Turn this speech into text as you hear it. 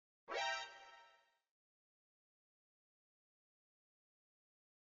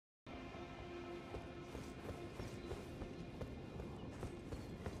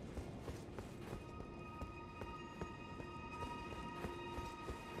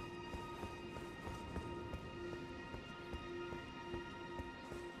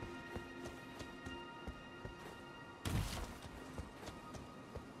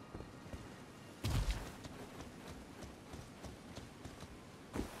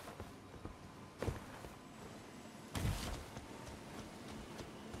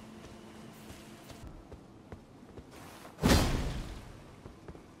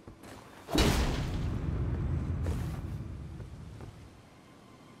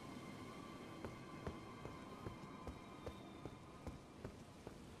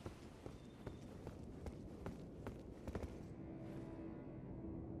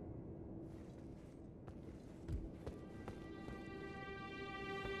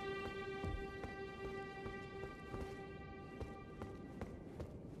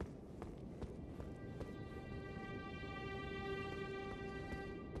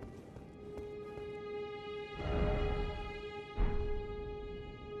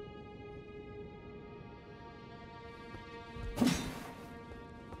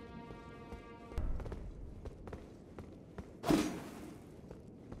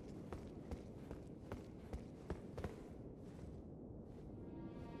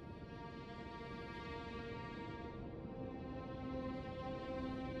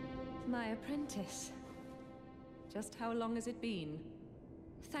My apprentice. Just how long has it been?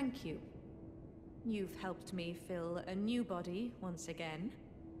 Thank you. You've helped me fill a new body once again,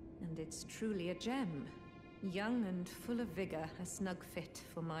 and it's truly a gem. Young and full of vigor, a snug fit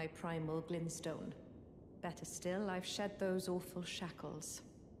for my Primal Glintstone. Better still, I've shed those awful shackles.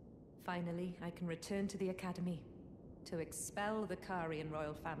 Finally, I can return to the Academy, to expel the Karian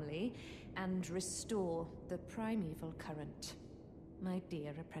royal family, and restore the primeval current. My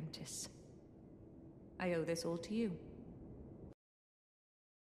dear apprentice. I owe this all to you.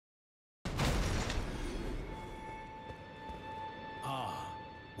 Ah,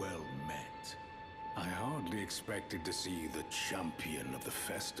 well met. I hardly expected to see the champion of the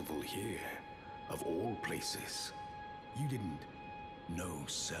festival here, of all places. You didn't know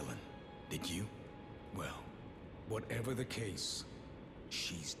Sellen, did you? Well, whatever the case,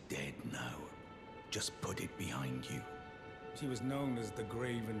 she's dead now. Just put it behind you. She was known as the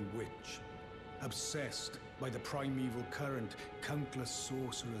Graven Witch. Obsessed by the primeval current, countless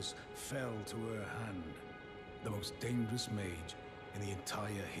sorcerers fell to her hand. The most dangerous mage in the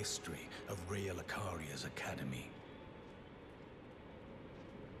entire history of Real Akaria's academy.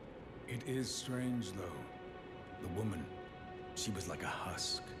 It is strange, though. The woman, she was like a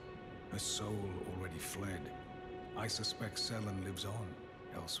husk. Her soul already fled. I suspect Sellen lives on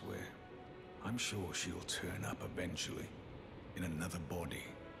elsewhere. I'm sure she'll turn up eventually, in another body.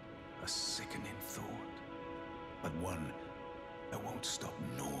 A sickening thought, but one that won't stop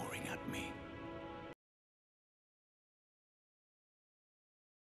gnawing at me.